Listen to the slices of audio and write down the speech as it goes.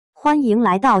欢迎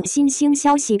来到新星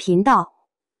消息频道，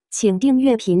请订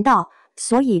阅频道，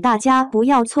所以大家不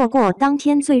要错过当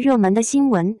天最热门的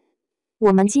新闻。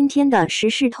我们今天的时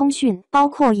事通讯包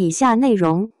括以下内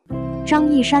容：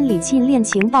张一山李沁恋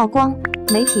情曝光，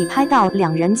媒体拍到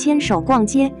两人牵手逛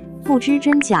街，不知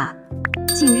真假。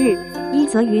近日，一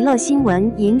则娱乐新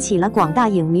闻引起了广大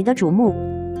影迷的瞩目。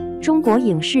中国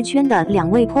影视圈的两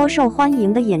位颇受欢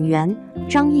迎的演员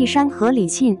张一山和李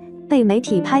沁被媒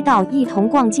体拍到一同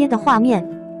逛街的画面。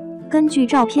根据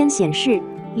照片显示，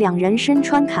两人身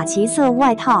穿卡其色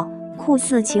外套，酷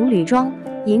似情侣装，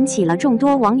引起了众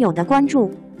多网友的关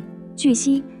注。据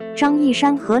悉，张一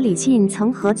山和李沁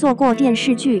曾合作过电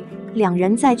视剧，两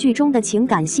人在剧中的情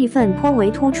感戏份颇为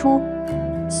突出。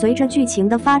随着剧情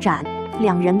的发展，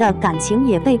两人的感情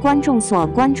也被观众所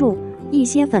关注，一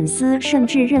些粉丝甚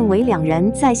至认为两人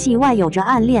在戏外有着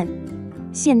暗恋。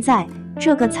现在，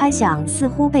这个猜想似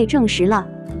乎被证实了。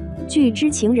据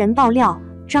知情人爆料，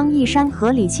张一山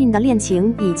和李沁的恋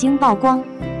情已经曝光。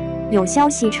有消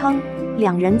息称，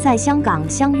两人在香港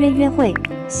相约约会，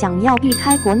想要避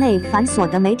开国内繁琐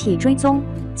的媒体追踪，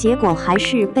结果还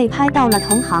是被拍到了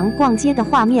同行逛街的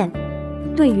画面。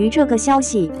对于这个消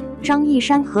息，张一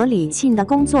山和李沁的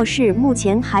工作室目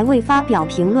前还未发表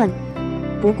评论。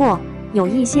不过，有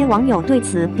一些网友对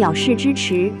此表示支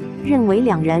持，认为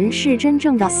两人是真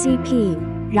正的 CP。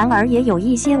然而，也有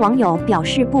一些网友表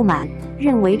示不满，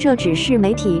认为这只是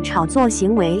媒体炒作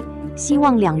行为，希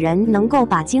望两人能够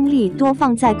把精力多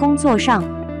放在工作上。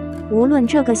无论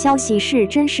这个消息是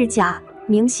真是假，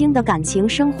明星的感情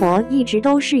生活一直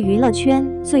都是娱乐圈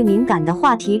最敏感的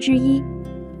话题之一。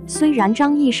虽然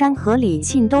张一山和李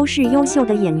沁都是优秀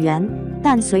的演员，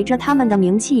但随着他们的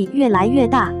名气越来越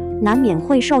大，难免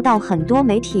会受到很多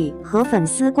媒体和粉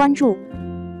丝关注。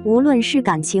无论是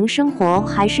感情生活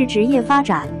还是职业发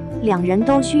展，两人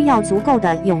都需要足够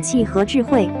的勇气和智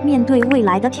慧面对未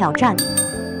来的挑战。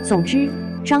总之，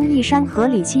张一山和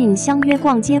李沁相约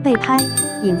逛街被拍，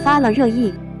引发了热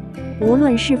议。无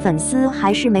论是粉丝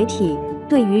还是媒体，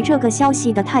对于这个消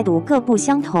息的态度各不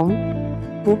相同。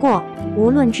不过，无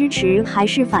论支持还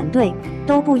是反对，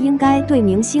都不应该对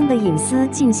明星的隐私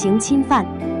进行侵犯。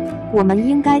我们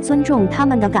应该尊重他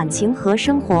们的感情和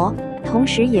生活，同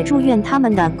时也祝愿他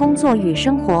们的工作与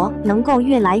生活能够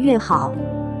越来越好。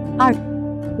2.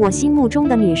 我心目中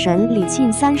的女神李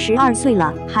沁32岁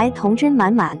了，还童真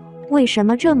满满，为什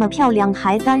么这么漂亮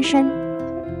还单身？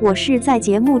我是在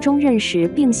节目中认识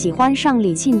并喜欢上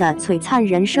李沁的璀璨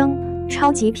人生，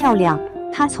超级漂亮，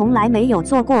她从来没有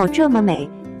做过这么美，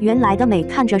原来的美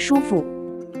看着舒服。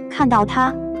看到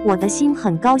她，我的心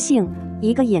很高兴，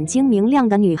一个眼睛明亮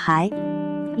的女孩。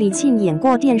李沁演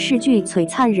过电视剧《璀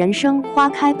璨人生》《花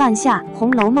开半夏》《红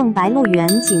楼梦》《白鹿原》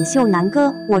《锦绣南歌》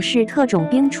《我是特种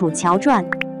兵楚乔传》。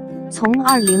从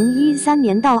2013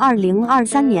年到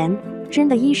2023年，真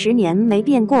的10年没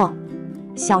变过。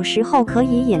小时候可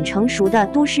以演成熟的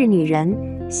都市女人，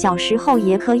小时候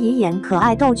也可以演可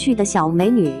爱逗趣的小美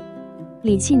女。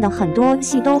李沁的很多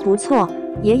戏都不错，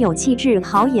也有气质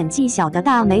好、演技小的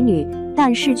大美女，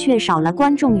但是却少了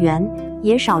观众缘，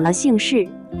也少了姓氏。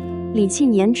李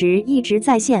沁颜值一直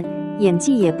在线，演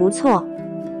技也不错，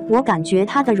我感觉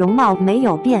她的容貌没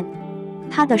有变。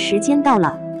她的时间到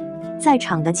了。在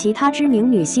场的其他知名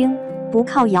女星，不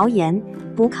靠谣言，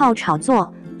不靠炒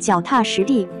作，脚踏实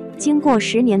地，经过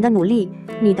10年的努力，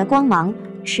你的光芒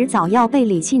迟早要被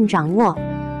李沁掌握。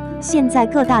现在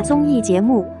各大综艺节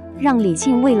目让李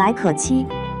沁未来可期，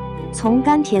从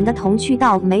甘甜的童趣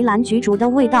到梅兰菊竹的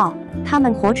味道，他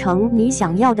们活成你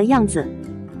想要的样子。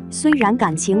虽然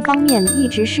感情方面一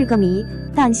直是个谜，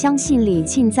但相信李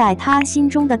沁在他心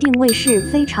中的定位是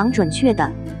非常准确的。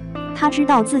他知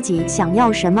道自己想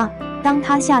要什么，当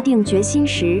他下定决心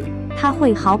时，他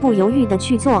会毫不犹豫地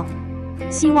去做。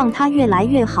希望他越来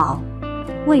越好，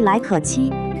未来可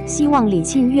期，希望李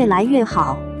沁越来越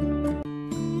好。